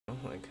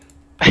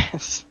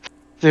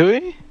Do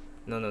we?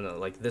 No,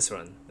 like this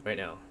run right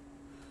now.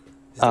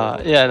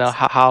 Yeah, no,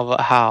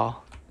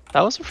 how?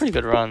 That was a pretty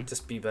good run.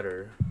 Just be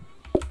better.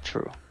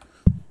 True.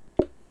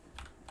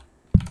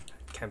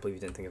 Can't believe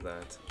you didn't think of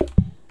that.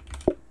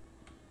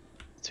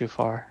 Too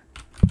far.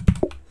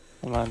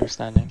 In my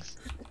understandings.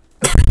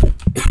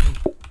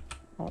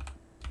 Oh.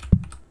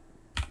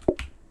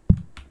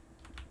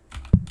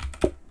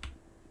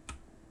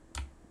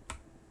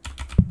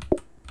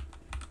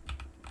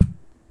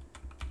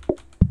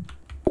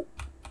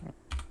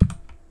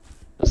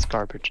 Just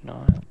garbage,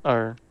 no?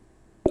 Or...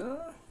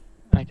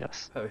 I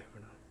guess. Oh,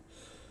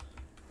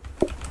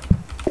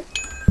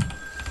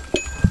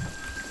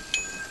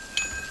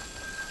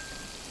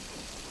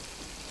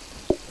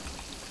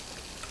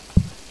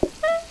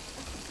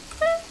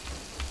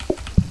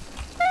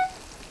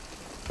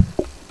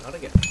 not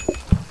again.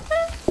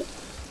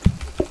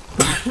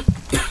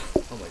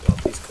 Oh my god,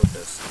 please cook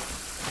this.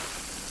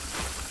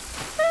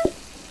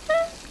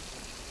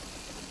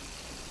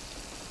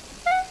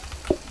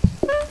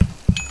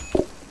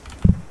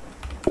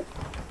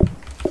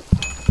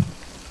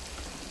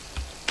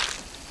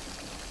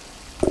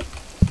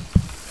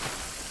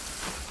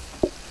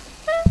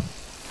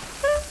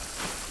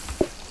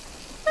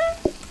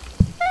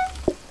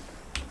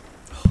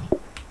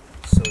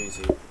 So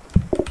easy.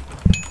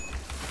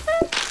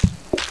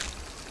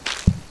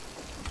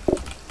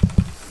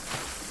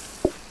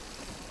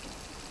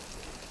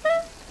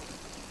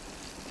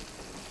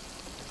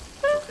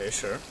 Okay,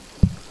 sure.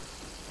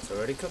 It's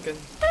already cooking.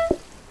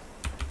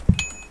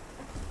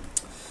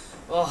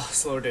 Oh,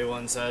 slower day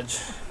one, Sedge.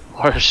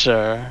 For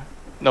sure.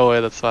 No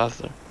way that's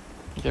faster.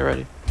 Get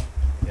ready.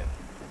 Yeah.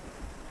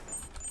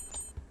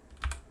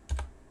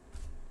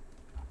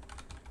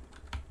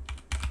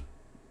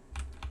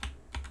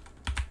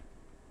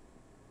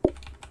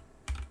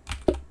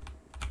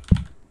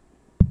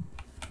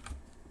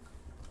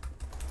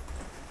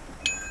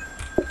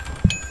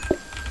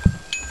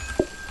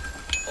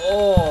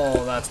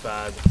 Oh, that's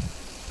bad.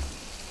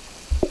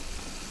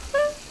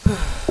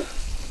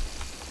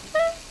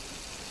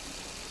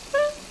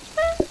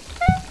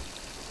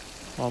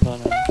 Well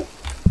done, man.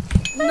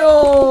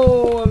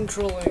 No, I'm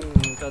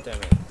trolling. God damn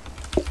it.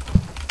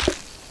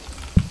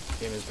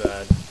 Game is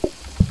bad.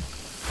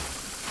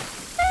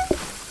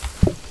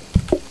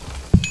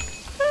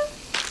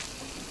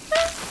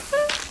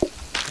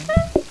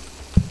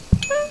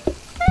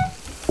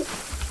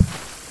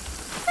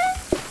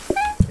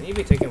 I need to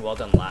be taking well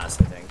done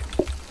last, I think.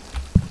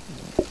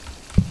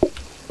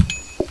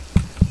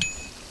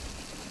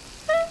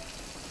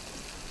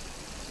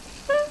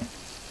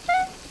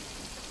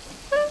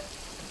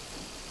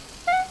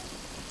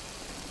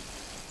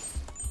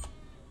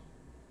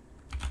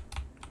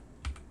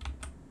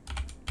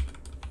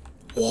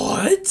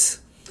 What?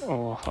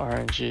 Oh,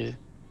 RNG.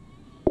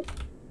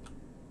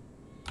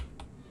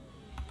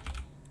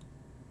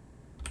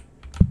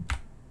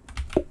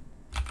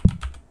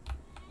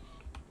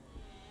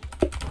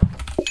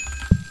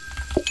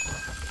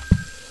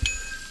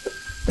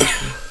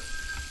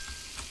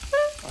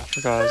 I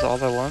forgot, is all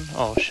that one?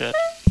 Oh shit.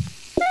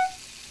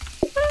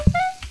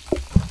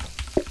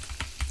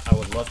 I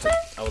would love to.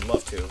 I would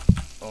love to.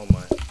 Oh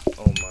my.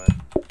 Oh my.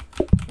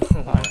 Oh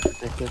I my.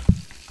 predicted.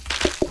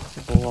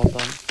 People well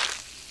done.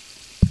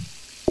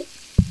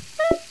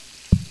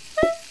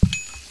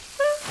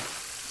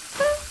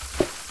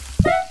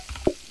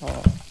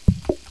 Oh.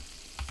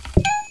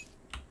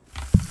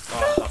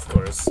 Oh, of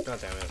course. God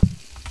damn it.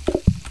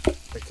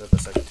 Picked it up a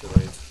second too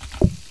late.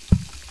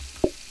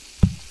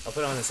 I'll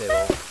put it on the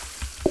table.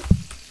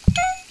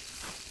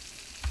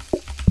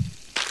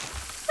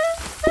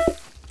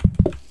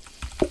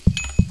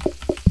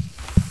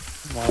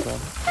 Well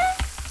done.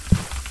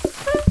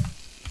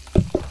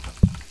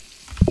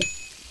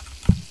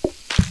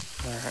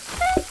 Alright.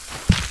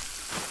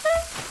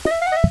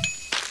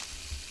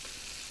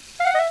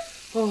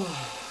 Oh,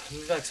 I'll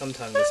be back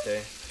sometime this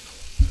day.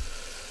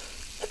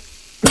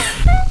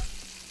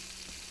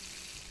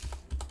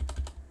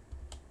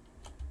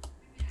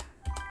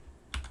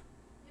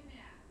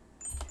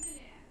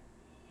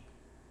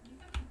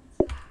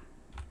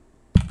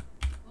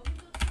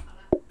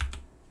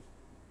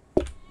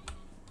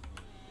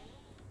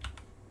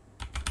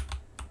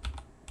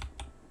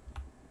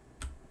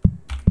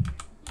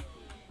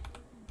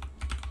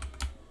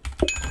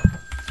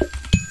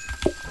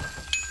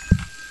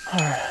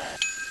 Alright.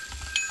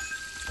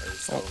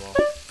 Oh.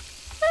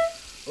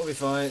 We'll be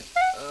fine.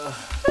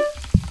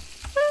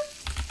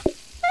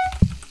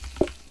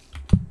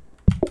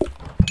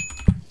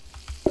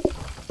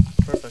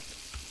 Perfect.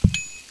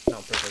 No,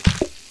 perfect.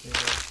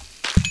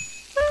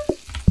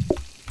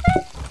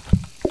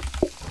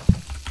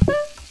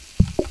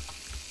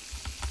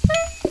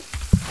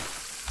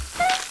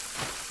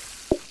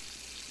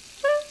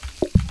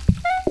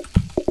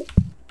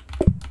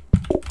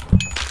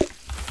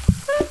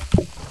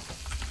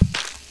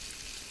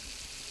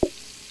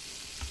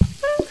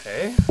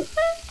 Okay.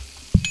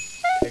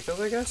 Take those,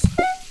 I guess?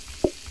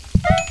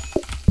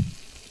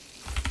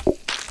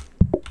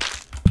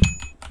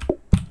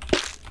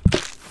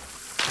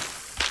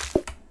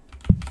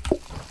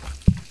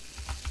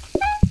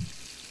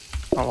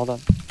 Oh, well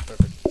done.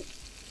 Perfect.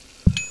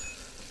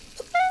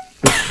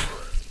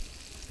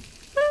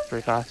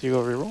 3 fast. You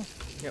go reroll.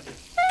 Yep.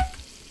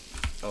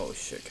 Oh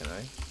shit, can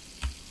I?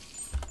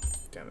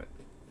 Damn it.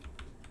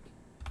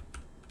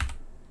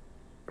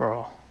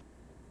 Bro.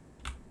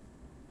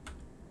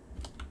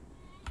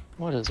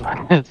 What is this?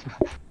 Fucking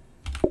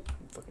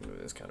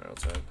move this counter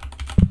outside.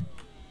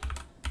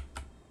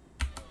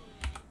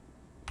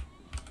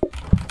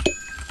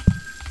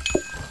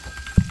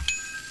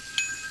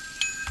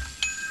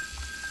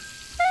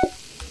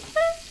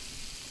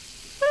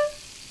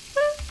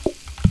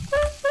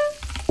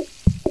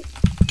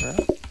 Yeah.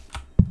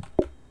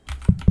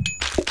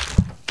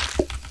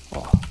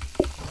 Oh.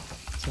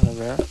 Is that a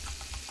rare?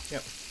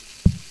 Yep.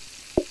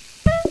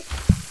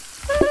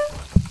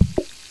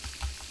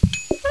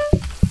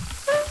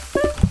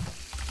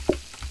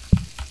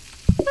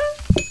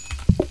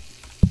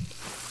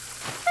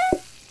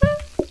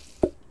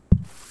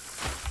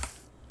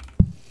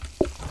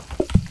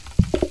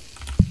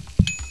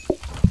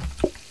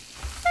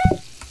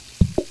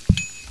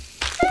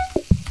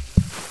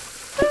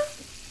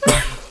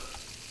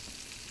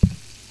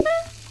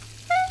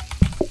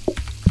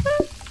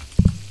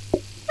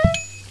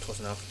 Close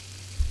enough.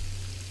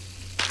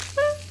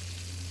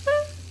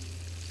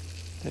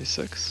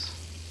 A6.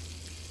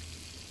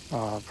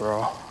 Oh,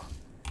 bro.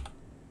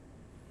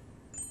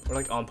 We're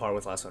like on par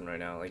with last one right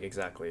now, like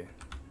exactly.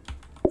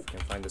 If I can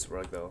find this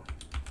rug though.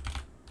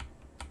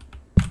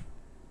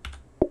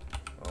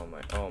 Oh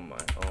my, oh my,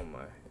 oh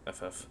my.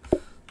 FF.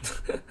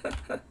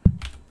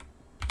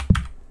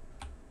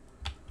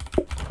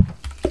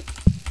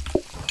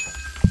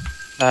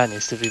 That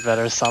needs to be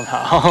better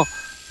somehow.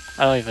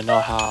 I don't even know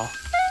how.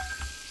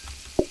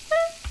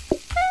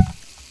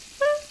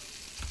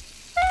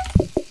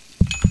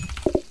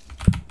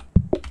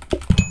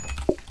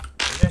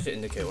 Maybe I should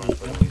indicate where I'm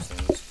putting these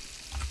things.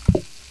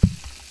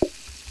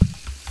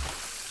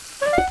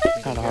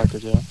 Kinda hard to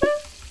do.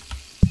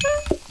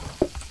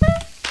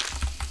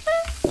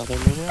 Another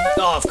medium?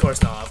 Oh, of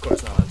course not, of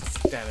course not.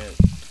 Damn it.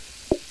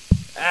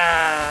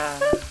 Ah!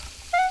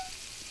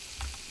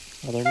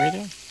 Another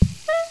medium?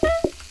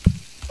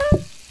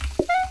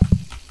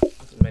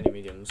 Many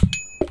mediums.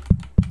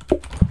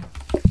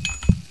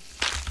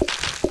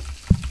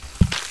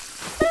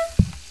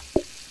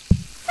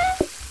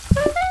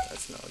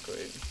 That's not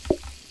great.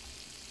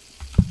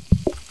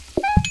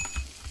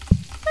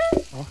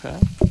 Okay.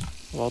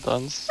 Well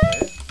done.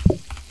 Okay.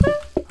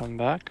 Come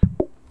back.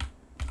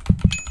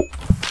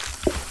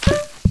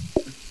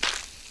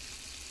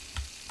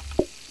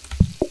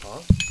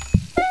 Huh?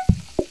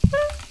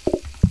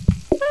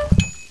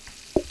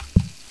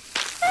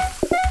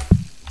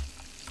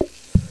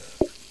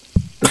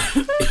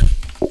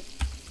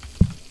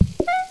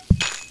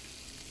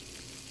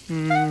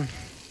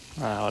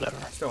 Whatever.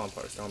 Still on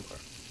par, still on par.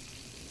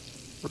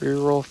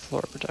 Reroll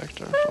floor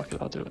protector. Fuck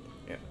it, I'll do it.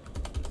 Yeah.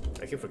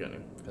 I keep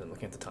forgetting because I'm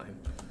looking at the time.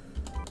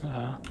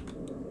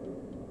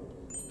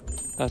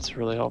 That's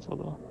really helpful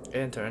though.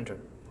 Enter, enter.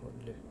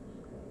 Holy.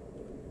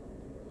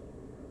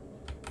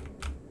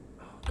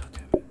 Oh, god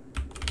damn it.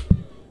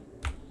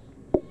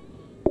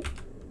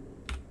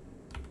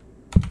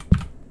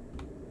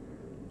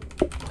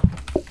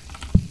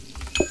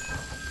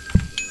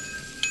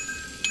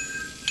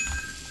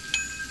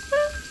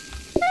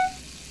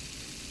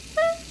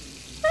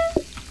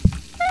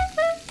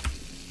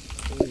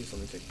 Please,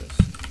 let me take this.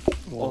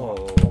 Whoa.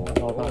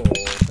 Oh, Well done.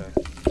 okay.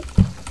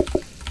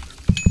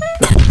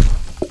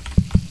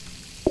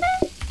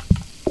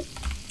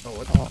 Oh,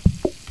 what? Oh.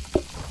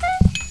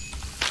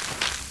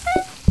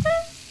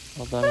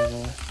 Well done in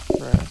there.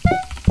 Right.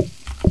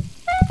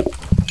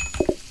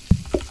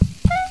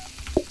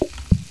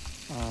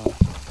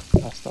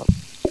 Messed up.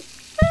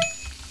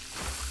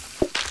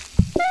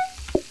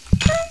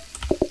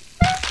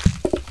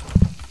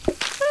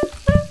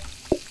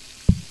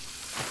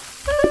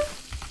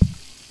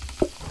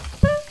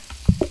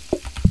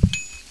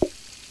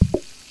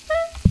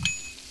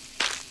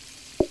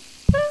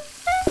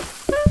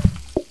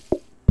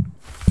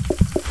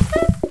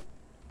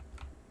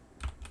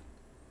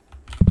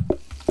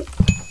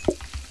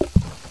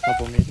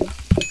 Double medium.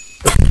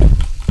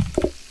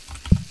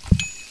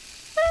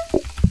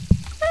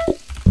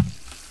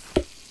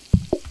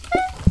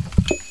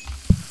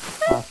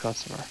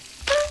 Customer.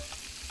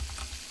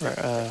 Right,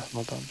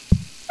 well done.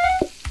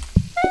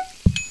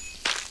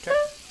 Okay.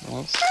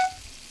 Nice.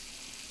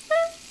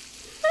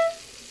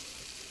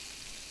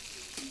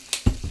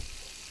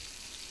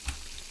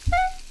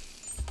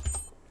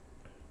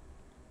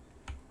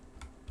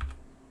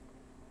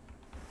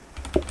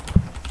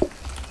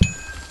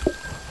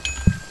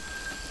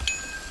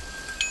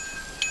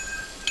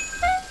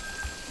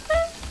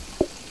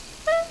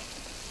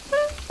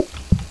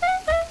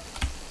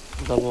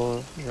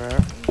 Double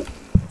rare.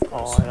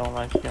 Oh, I don't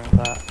like hearing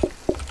that.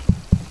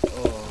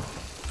 Oh.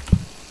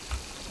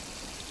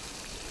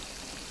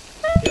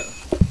 Yeah.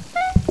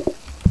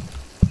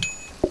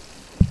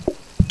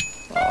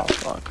 Oh,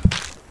 fuck.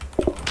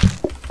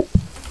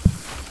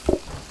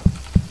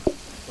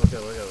 We're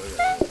good, we're good, we're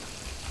good.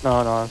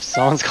 No, no,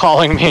 someone's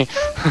calling me.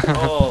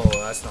 Oh,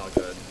 that's not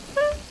good.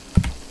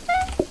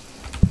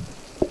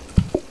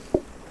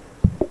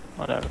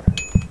 Whatever.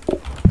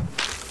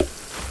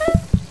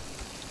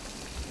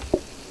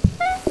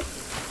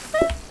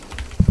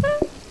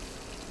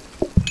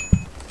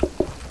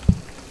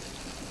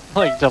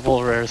 Like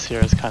double rares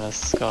here is kind of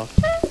scuffed.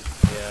 Yeah,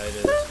 it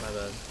is. My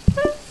bad.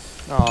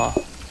 Aw,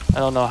 I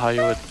don't know how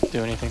you would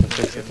do anything to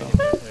fix it though.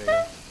 There you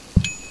go.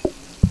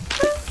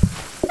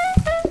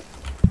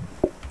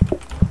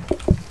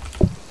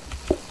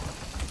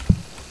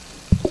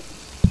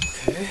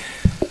 Okay.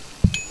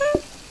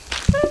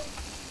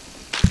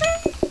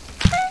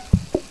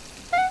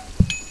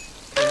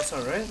 That's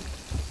alright.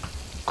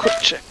 Quick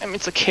check. I mean,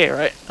 it's a K,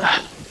 right?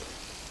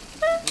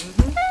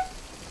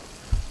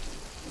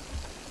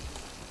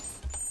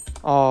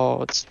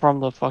 Oh, it's from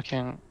the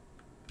fucking.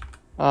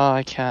 Oh,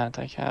 I can't.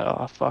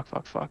 Oh, fuck.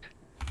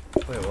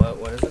 Wait, what?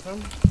 What is it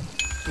from?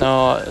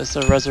 No, it's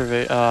a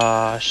reservation.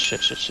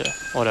 Shit.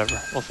 Whatever.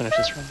 We'll finish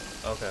this room.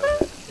 Okay,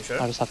 okay. You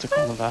sure? I just have to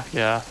call them back.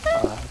 Yeah.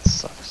 It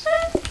sucks.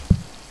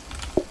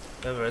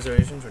 You have a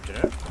reservation for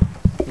dinner?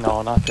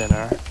 No, not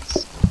dinner.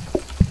 It's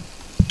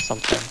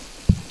something.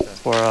 Okay.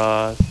 For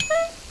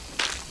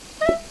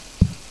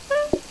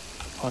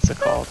what's it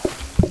called?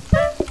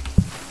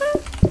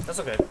 That's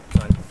okay. It's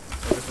fine.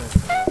 We'll just finish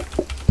it.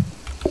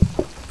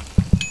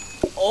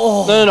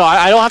 Oh! No.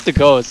 I don't have to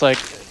go. It's like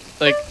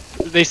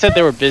they said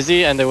they were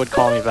busy and they would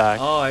call me back.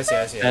 Oh, I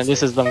see. And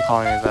this is them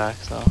calling me back.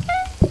 So.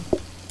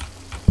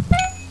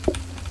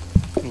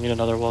 You need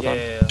another well done.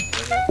 Yeah.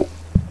 Right here.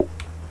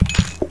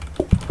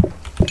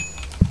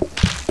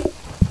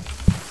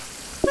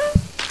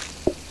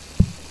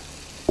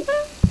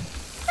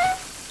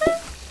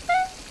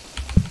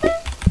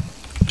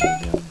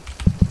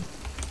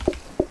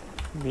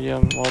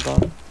 Medium, well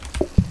done.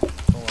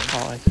 Hold on.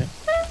 Oh, I see.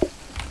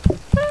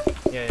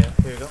 Yeah.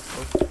 Here you go.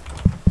 Oh.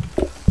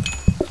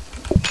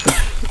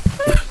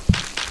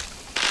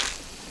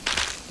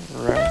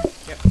 Right.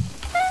 Yep.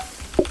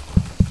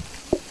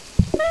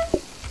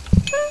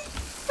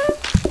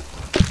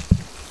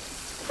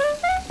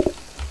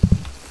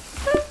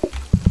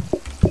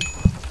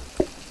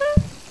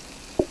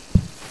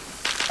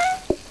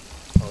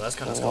 Oh, that's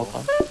kind of Well cool.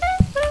 done.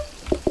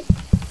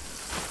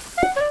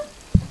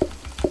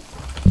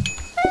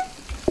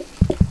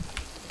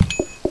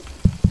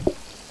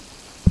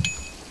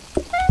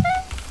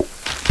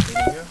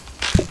 Medium here.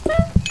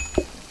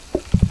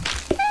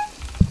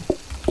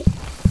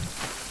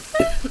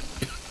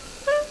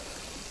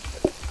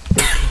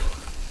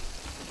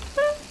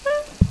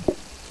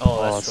 Oh,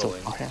 that's so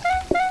trolling. fucking.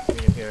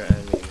 Medium here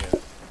and medium here.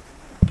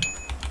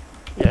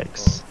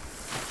 Yikes.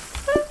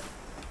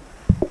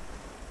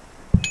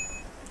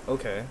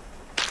 Okay.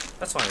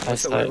 That's fine.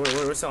 Eyesight.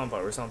 We're still on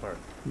par. We're still on par.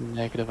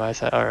 Negative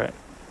eyesight. Alright.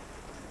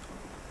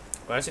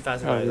 We're actually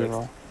faster Oh, by you're like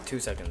wrong. 2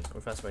 seconds.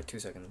 We're faster by 2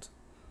 seconds.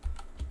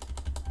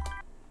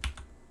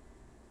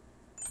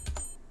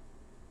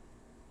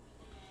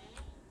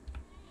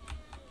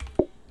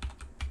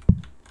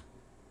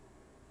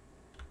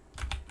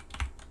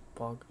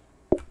 Bog.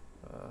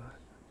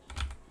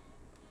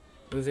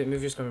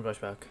 Move your scrubbing brush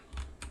back.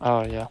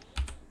 Oh, yeah.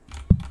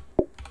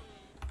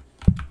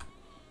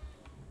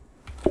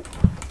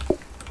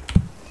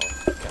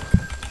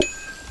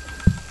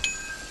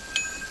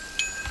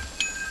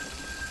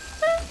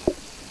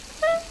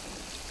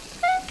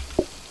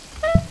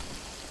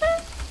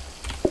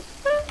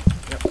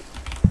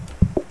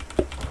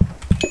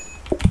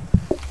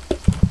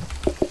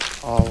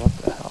 Oh, what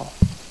the hell?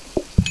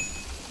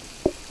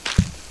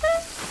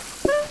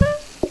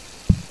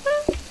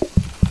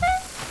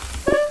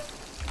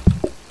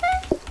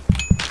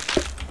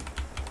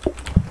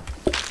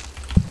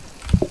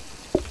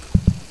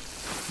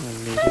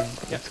 Medium,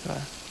 this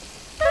guy.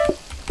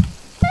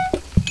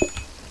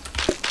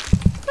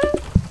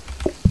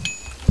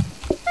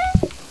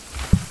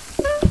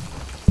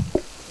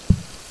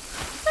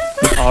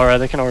 Alright,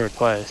 they can order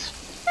twice.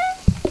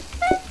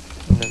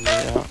 And then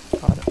medium,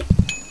 got it.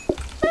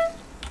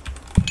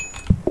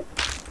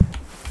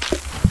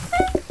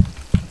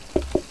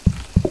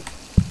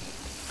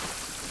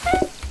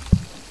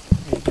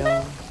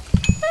 Medium,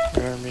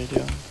 rare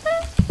medium.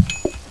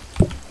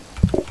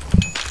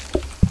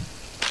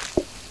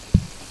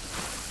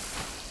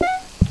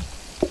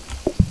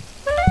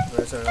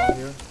 Where's our all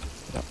here?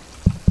 Yep.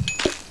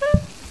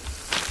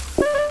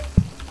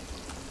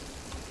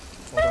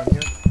 Hold on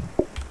here.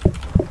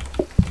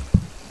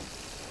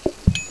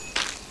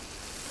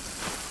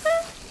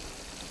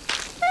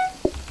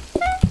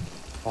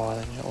 Oh,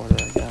 then you order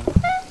again.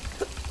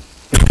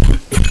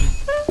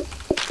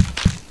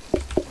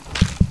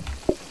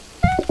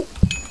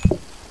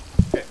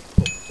 Okay,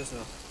 cool. Just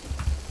enough.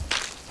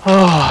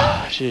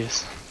 Oh,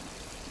 jeez.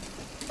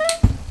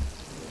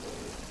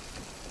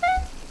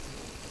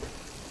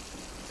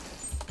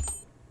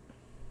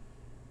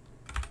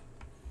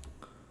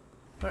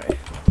 Alright.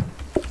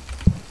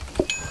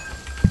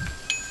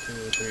 2,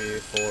 3,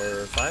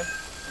 4, 5.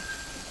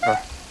 Sure.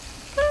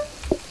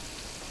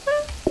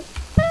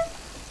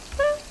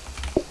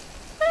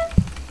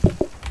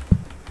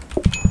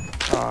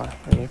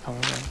 Really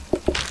coming in.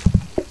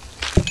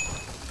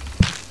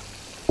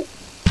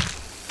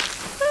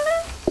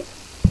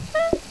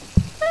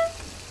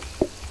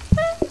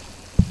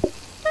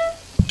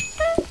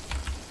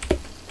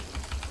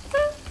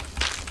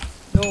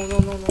 No, no, no,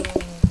 no, no, no.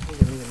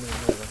 Medium.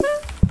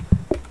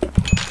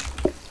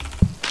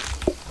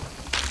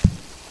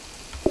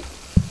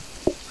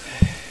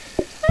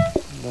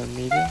 The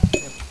medium?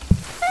 Yep.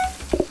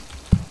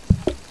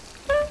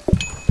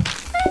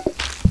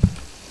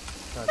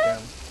 God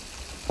damn.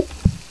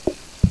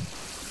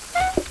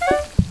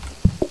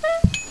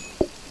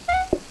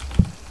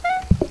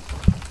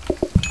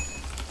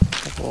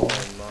 Couple.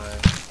 Oh my.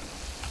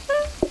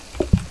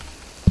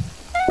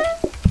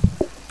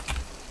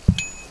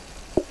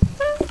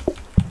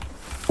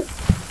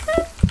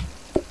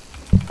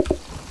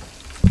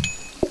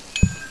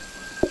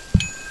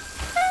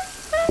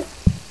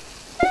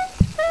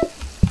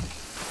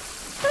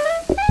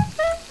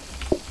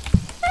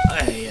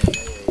 Here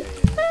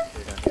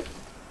we go, here.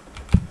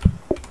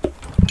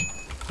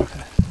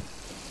 Okay.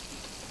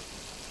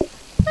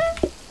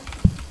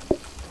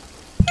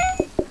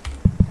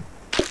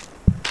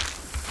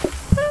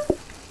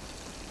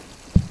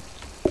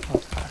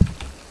 Okay.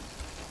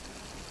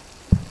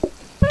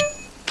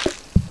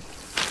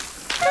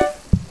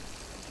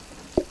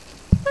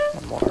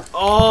 One more.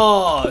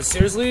 Oh,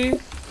 seriously?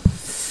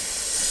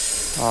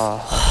 Oh,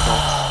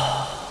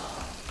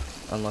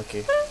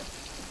 Unlucky.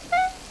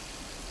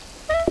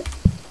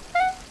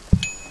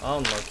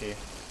 Unlucky.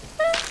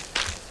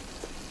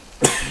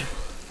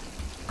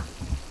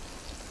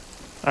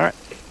 alright.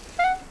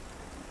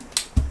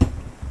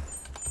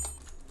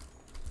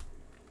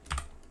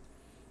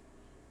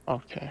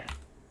 Okay.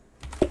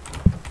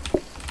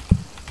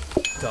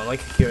 Don't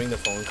like hearing the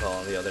phone call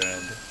on the other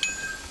end.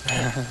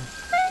 I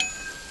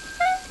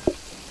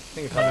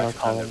think if I Yeah,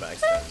 actually turned their call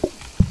backs then.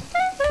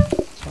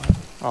 It's fine.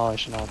 Oh, I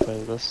should not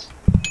play this.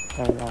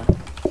 Never mind.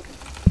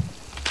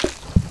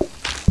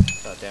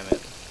 God damn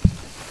it.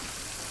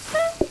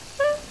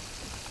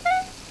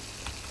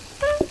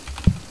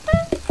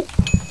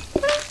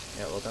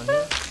 Yeah, well done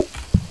here.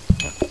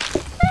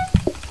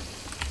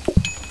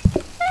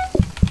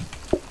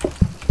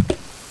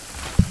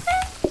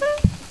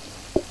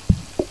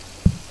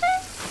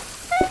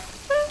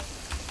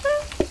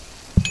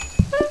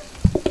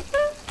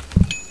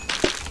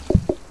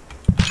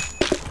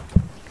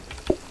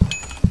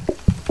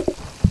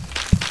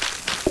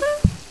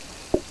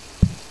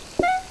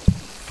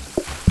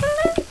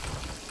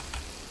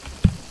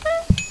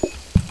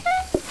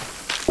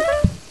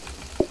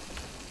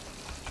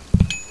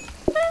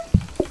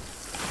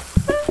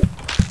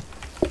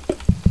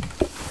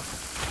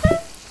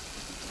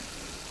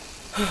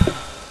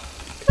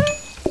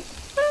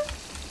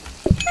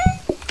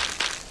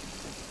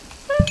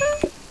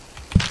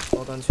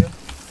 Well done too.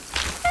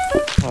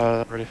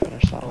 Already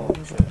finished that Oh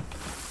one. shit.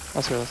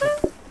 That's good, that's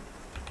good.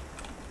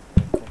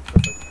 Okay, cool,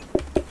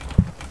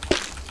 perfect.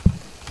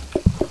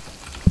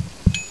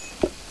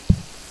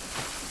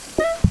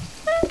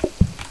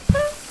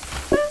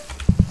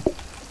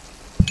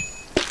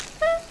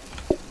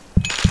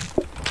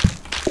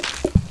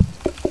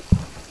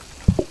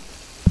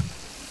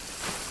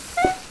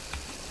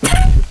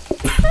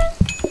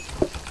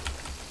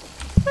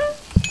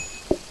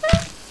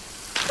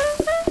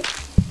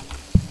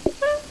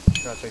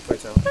 Gotta take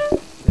fights out.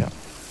 Yeah.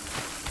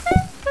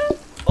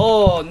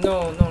 Oh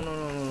no, no, no,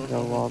 no, no,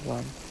 No, no. well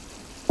done.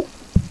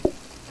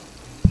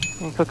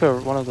 You can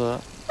click one of the...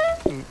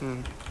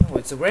 No,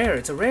 it's a rare,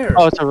 it's a rare.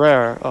 Oh, it's a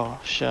rare. Oh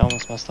shit, I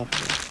almost messed up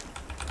again.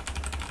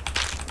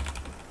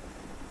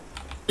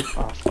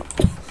 Oh fuck.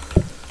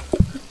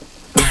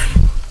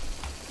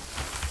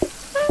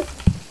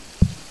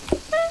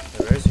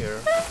 The rare's here.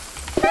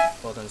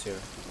 Well done's here.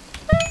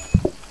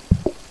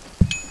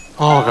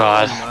 Oh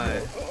god. Oh my.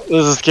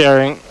 This is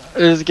scary.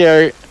 This is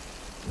scary.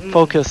 Mm.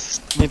 Focus.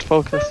 Need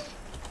focus.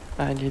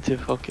 I need to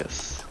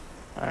focus.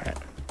 Alright.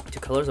 The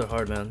colors are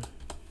hard, man.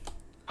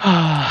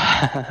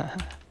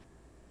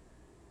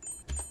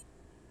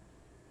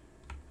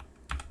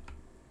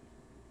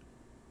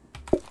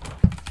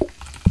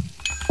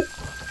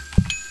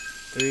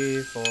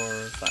 Three, 4,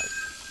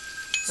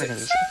 5, I can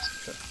do 6.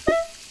 6. Sure.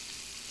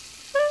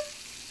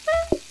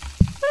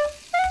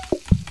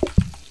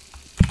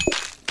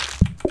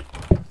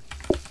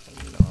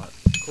 Not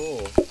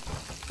cool.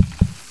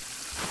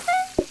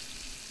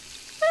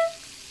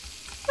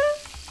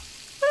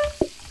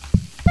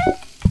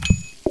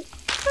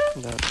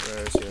 No.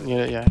 Rare's here.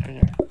 Yeah, yeah.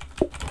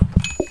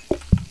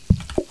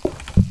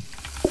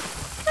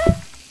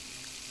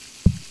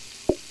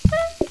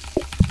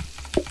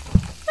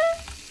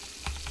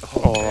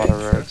 Oh, a lot of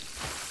sure. rares.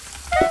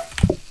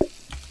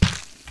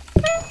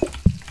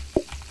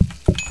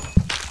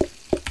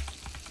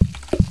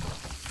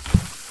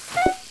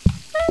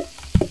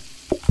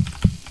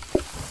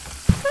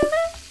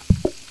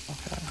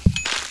 Okay.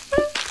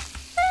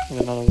 And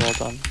another well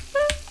done.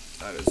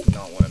 That is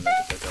not what I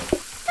meant to pick up.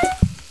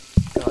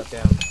 God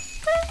damn.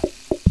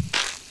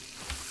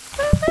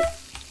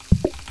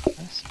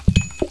 Nice.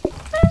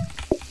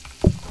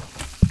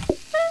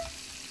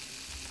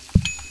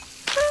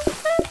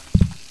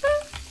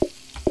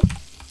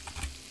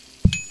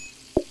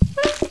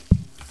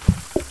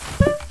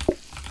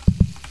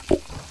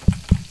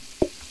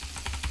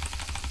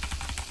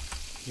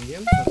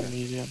 Medium? Okay.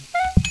 Medium.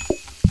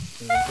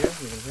 Medium here,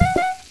 medium here.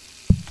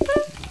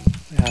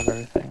 We have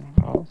everything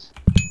else.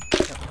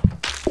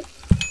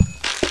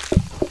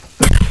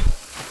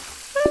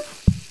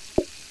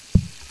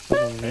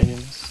 Double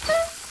mediums.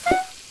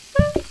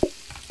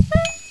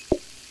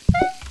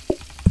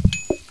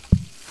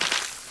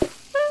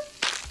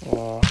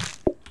 Whoa.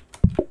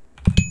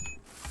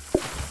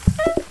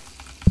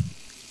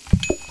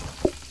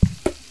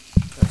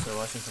 Guys are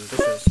washing some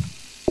dishes.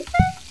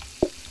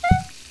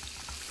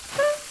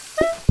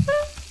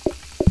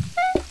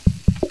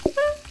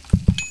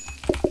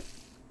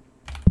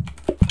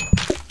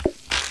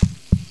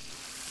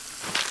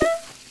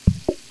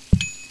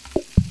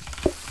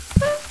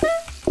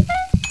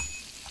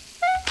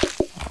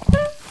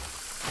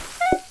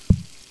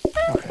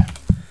 Okay.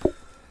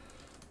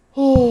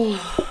 Oh,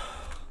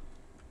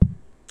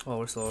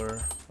 we're slower.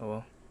 Oh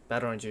well.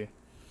 Bad RNG.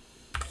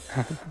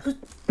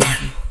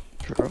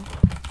 True.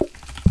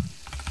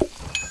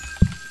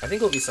 I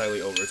think we'll be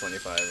slightly over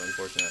 25,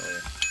 unfortunately.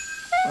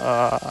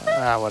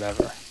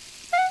 Whatever.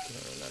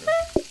 Doesn't really matter.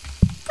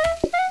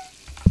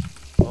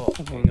 Oh,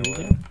 Double you know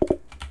medium.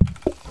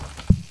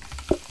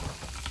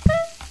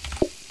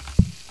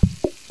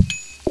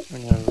 We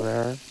need a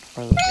rare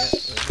for this.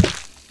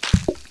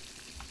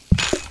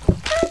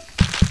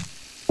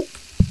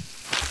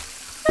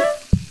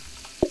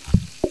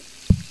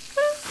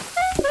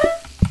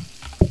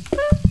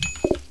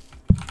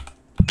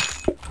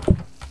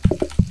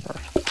 Yeah,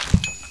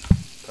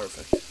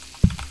 perfect.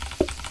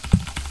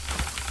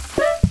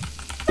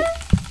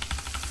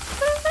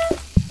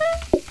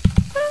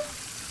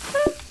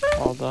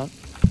 All done.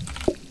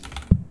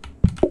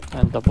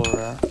 And double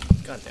rare.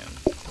 Goddamn.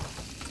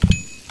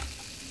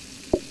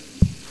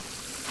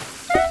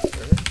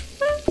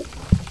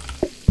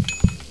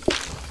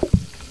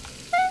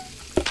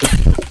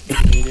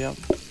 Medium.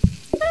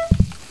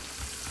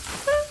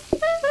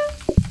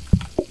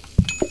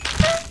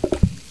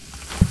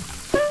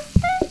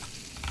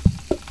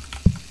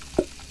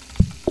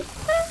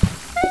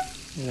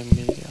 Need a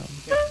medium.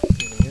 Yeah,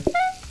 medium here.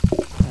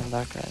 And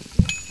that guy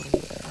is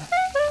there.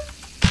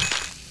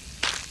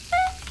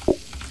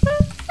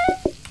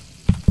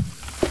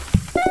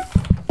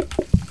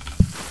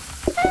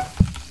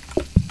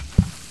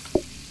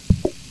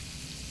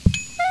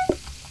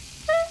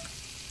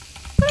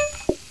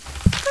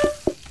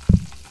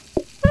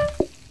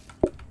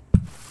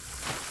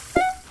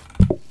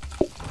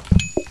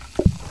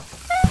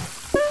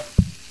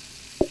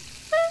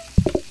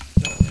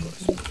 No, of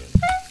course, medium.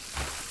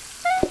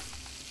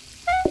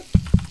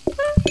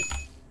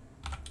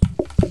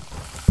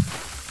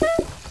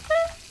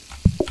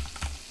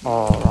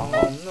 Oh, wrong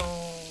one. No.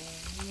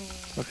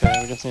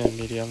 Okay, we just need a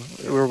medium.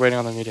 We were waiting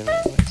on the medium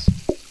anyways.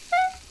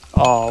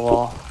 Oh,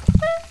 well.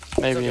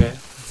 Maybe It's okay. it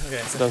It's okay.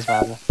 It's does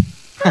okay.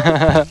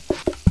 matter.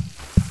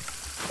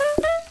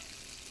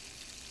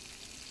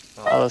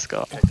 Oh, let's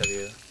go. Check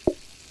W.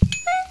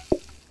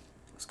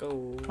 Let's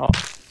go. Oh.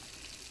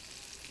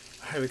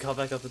 Alright, we caught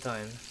back up the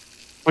time.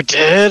 We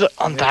did?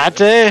 On Yeah, that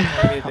day?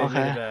 Yeah, they made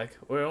Okay. it back.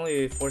 We're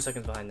only 4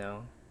 seconds behind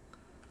now.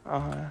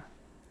 Okay.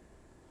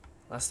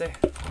 Last day.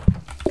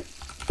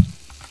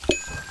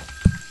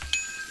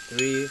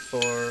 3,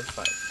 4,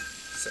 5,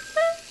 6.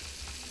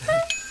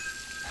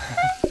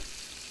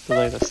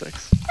 Delay the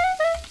 6.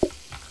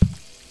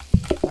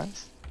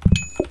 Nice.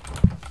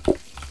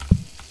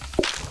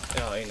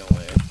 Oh, ain't no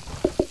way.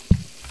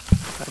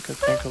 I could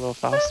think a little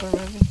faster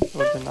maybe. It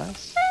would be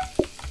nice.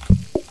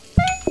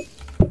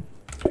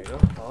 There you go,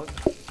 hog.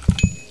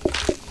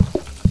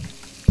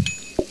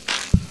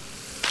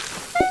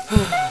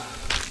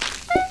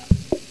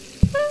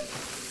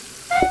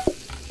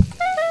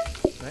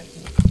 Nice.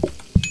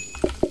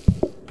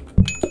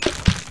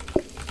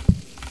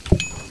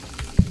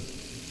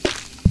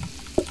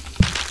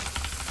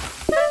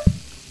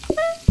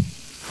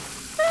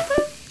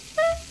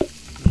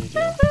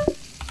 Medium.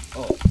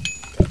 Oh,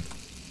 okay.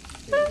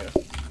 Here we go.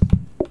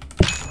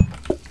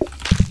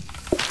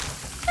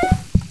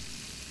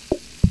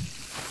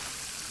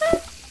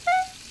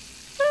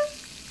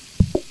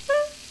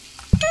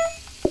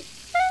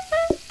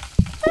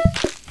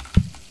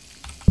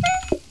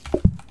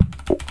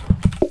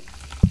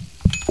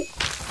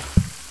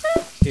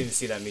 Didn't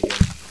see that medium.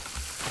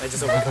 I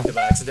just overcooked it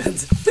by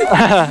accident.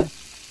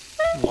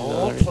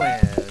 All Another-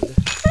 planned.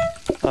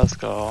 Let's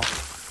go.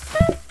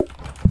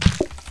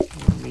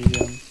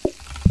 Medium.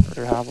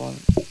 Or have one.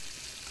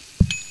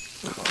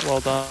 Well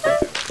done.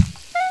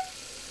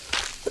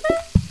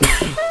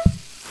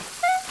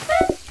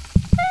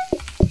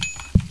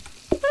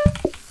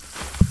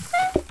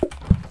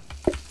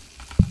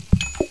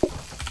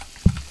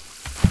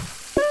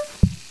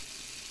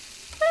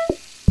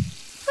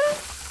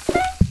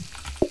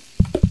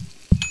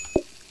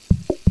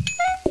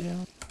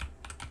 Yeah.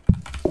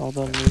 Well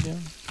done, medium.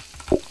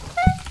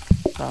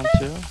 Round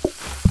 2.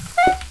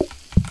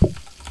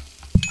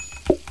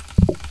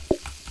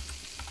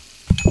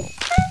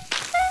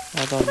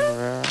 Well done,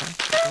 rare.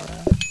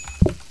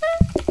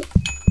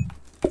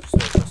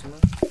 Still a customer?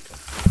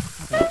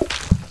 Okay.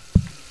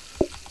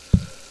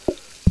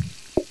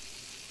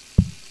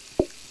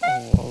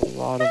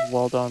 lot of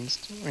well dones.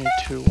 We need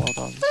 2 well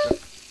dones.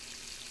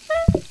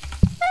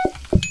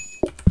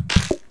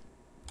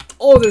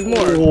 Oh, there's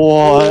more.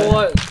 What?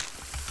 What?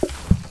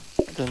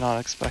 I did not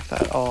expect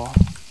that at all.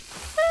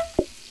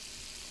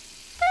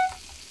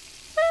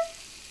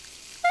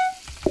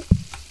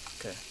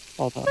 Okay.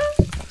 Well done.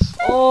 Nice.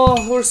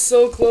 Oh, we're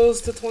so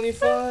close to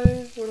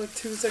 25. We're like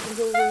 2 seconds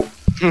over.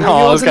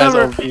 No, this guy's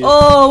another. OP.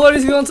 Oh, what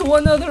if he wants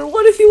one other?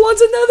 What if he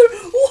wants another?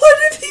 What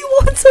if he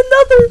wants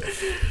another?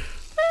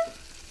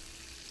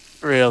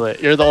 Really?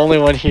 You're the only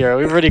one here.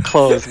 We've already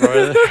closed,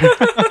 bro.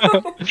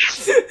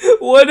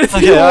 What if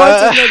he Okay,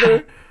 wants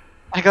another?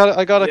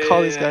 I gotta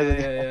call these guys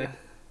again. Yeah.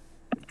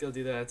 Go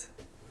do that.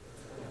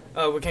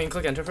 Oh, we can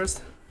click enter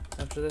first?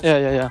 After this?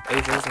 Yeah.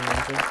 A first and then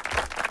enter?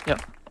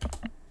 Yep.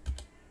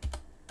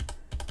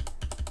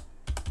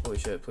 Holy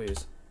shit,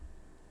 please.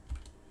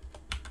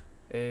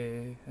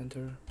 A,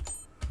 enter.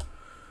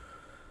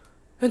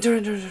 Enter.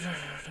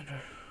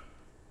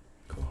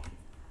 Cool.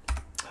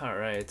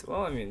 Alright,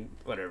 well, I mean,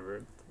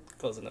 whatever.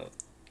 Close enough.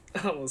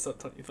 Almost up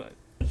 25.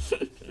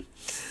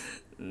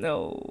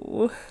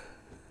 No.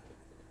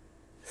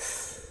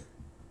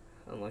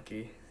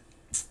 Unlucky.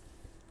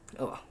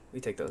 Oh well, we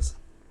take those.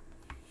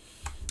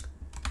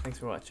 Thanks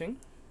for watching.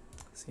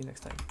 See you next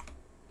time.